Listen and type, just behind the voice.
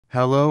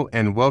Hello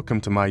and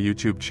welcome to my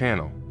YouTube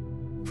channel.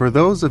 For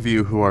those of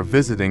you who are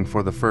visiting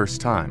for the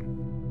first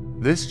time,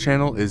 this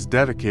channel is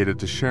dedicated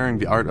to sharing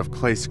the art of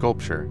clay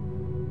sculpture,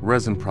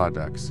 resin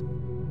products,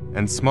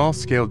 and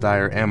small-scale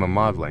diorama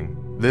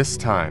modeling. This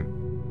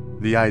time,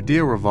 the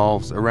idea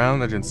revolves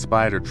around a giant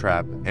spider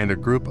trap and a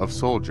group of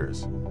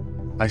soldiers.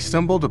 I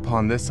stumbled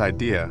upon this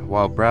idea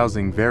while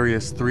browsing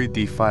various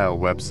 3D file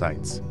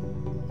websites.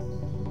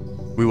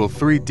 We will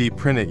 3D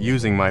print it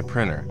using my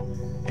printer,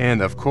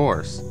 and of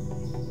course,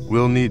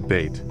 we'll need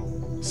bait,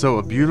 so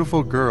a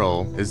beautiful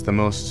girl is the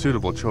most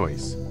suitable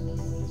choice.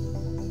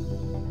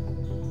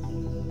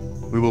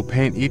 We will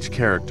paint each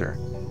character,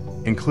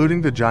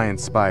 including the giant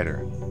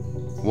spider,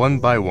 one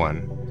by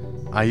one.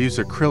 I use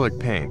acrylic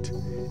paint,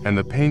 and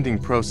the painting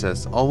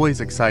process always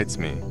excites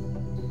me.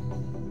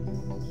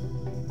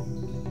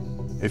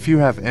 If you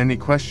have any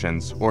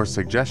questions or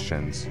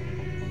suggestions,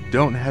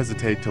 don't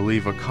hesitate to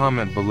leave a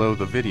comment below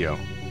the video.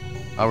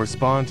 I'll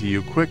respond to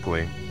you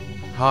quickly.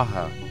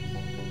 Haha.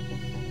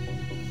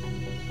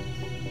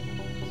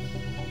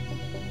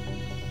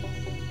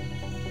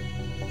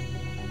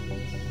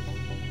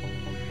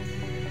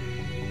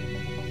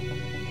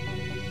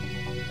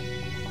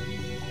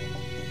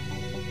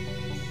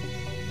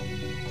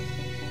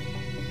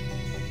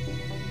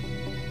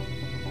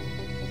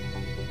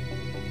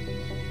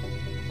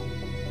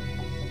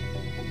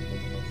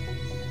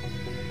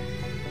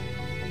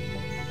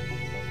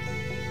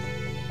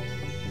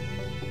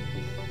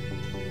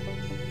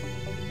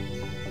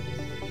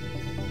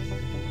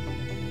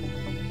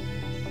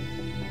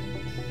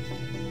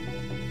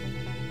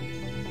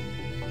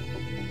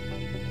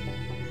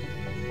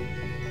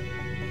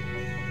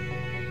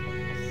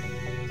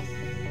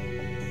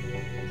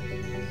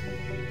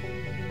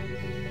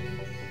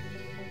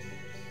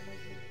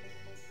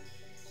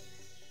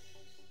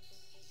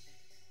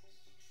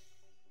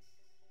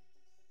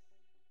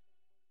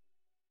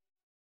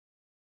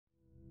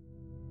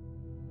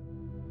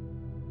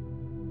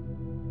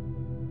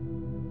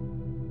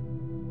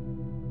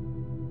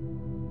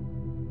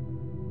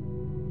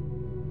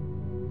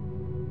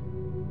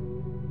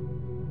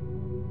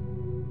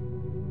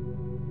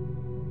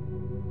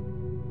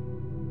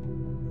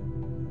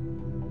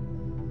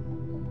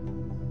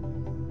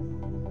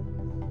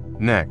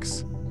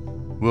 Next,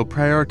 we'll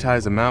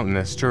prioritize a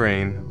mountainous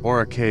terrain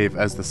or a cave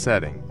as the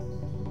setting,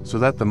 so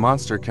that the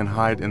monster can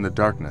hide in the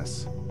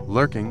darkness,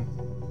 lurking.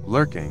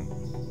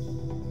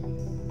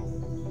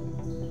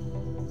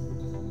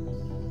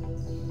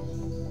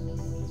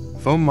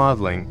 Foam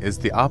modeling is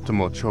the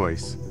optimal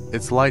choice.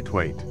 It's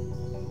lightweight,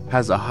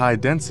 has a high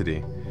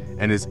density,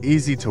 and is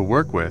easy to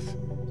work with.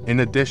 In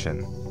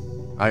addition,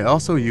 I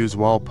also use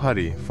wall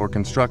putty for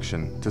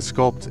construction to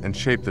sculpt and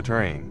shape the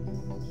terrain.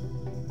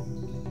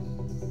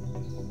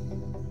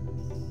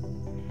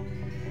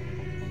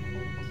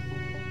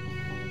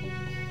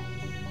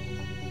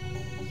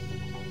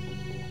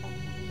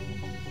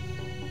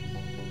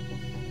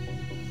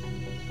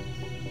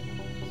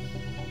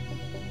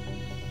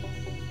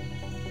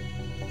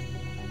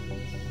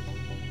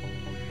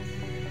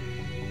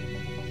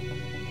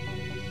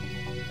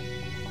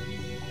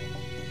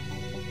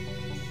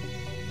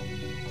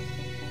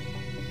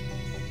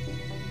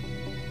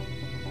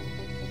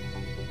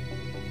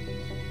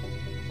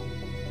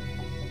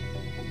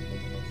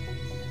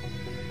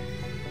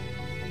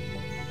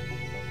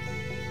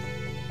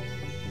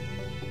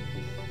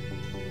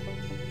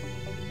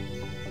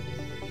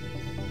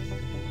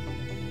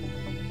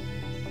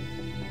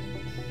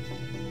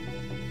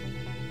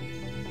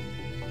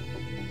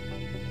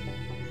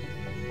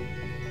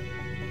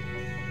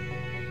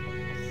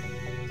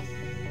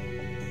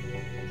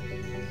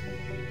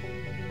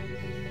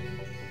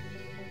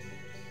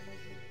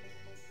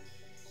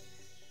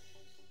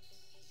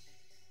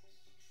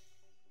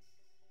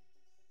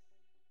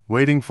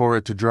 Waiting for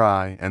it to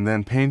dry and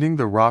then painting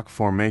the rock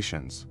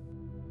formations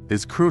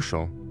is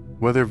crucial.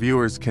 Whether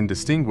viewers can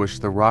distinguish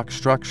the rock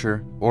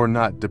structure or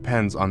not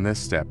depends on this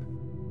step.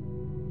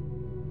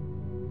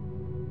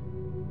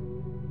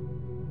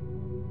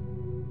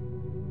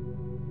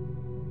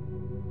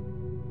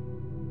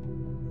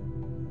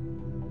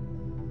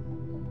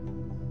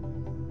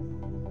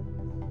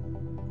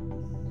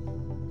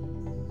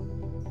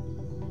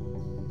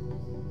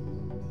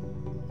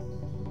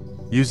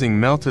 Using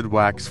melted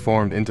wax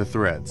formed into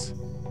threads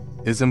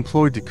is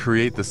employed to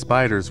create the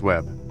spider's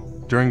web.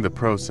 During the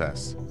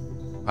process,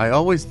 I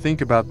always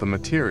think about the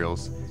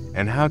materials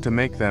and how to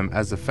make them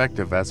as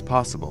effective as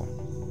possible.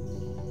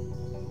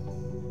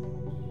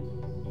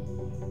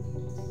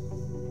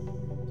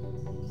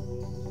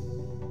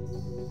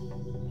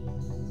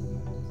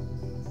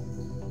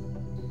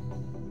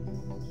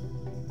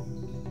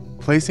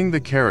 Placing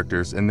the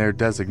characters in their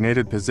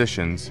designated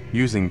positions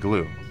using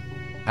glue.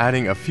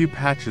 Adding a few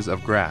patches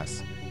of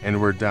grass, and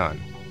we're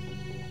done.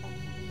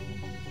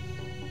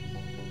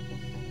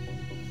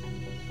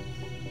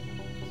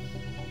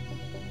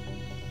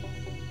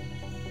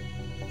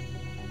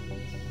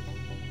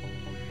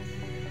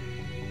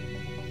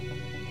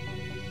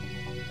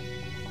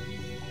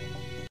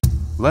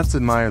 Let's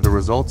admire the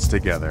results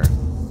together.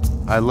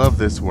 I love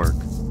this work.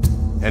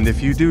 And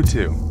if you do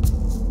too,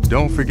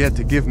 don't forget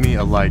to give me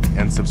a like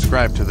and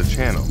subscribe to the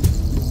channel.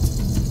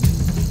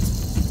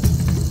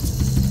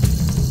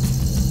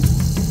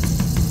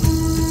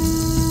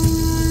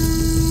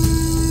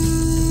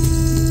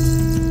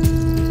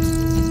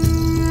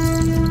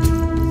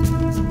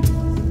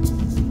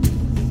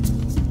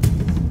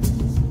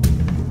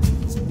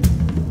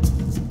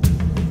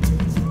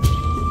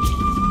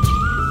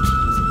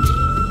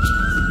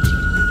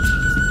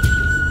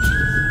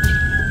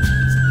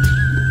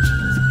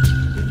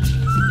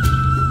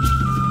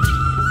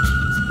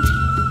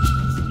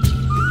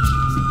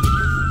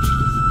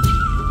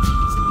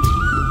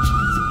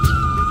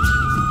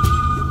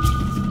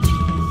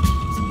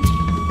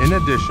 In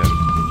addition,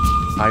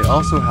 I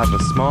also have a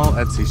small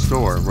Etsy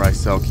store where I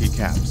sell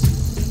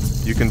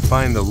keycaps. You can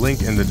find the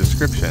link in the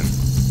description.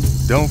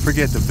 Don't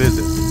forget to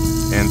visit,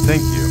 and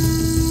thank you.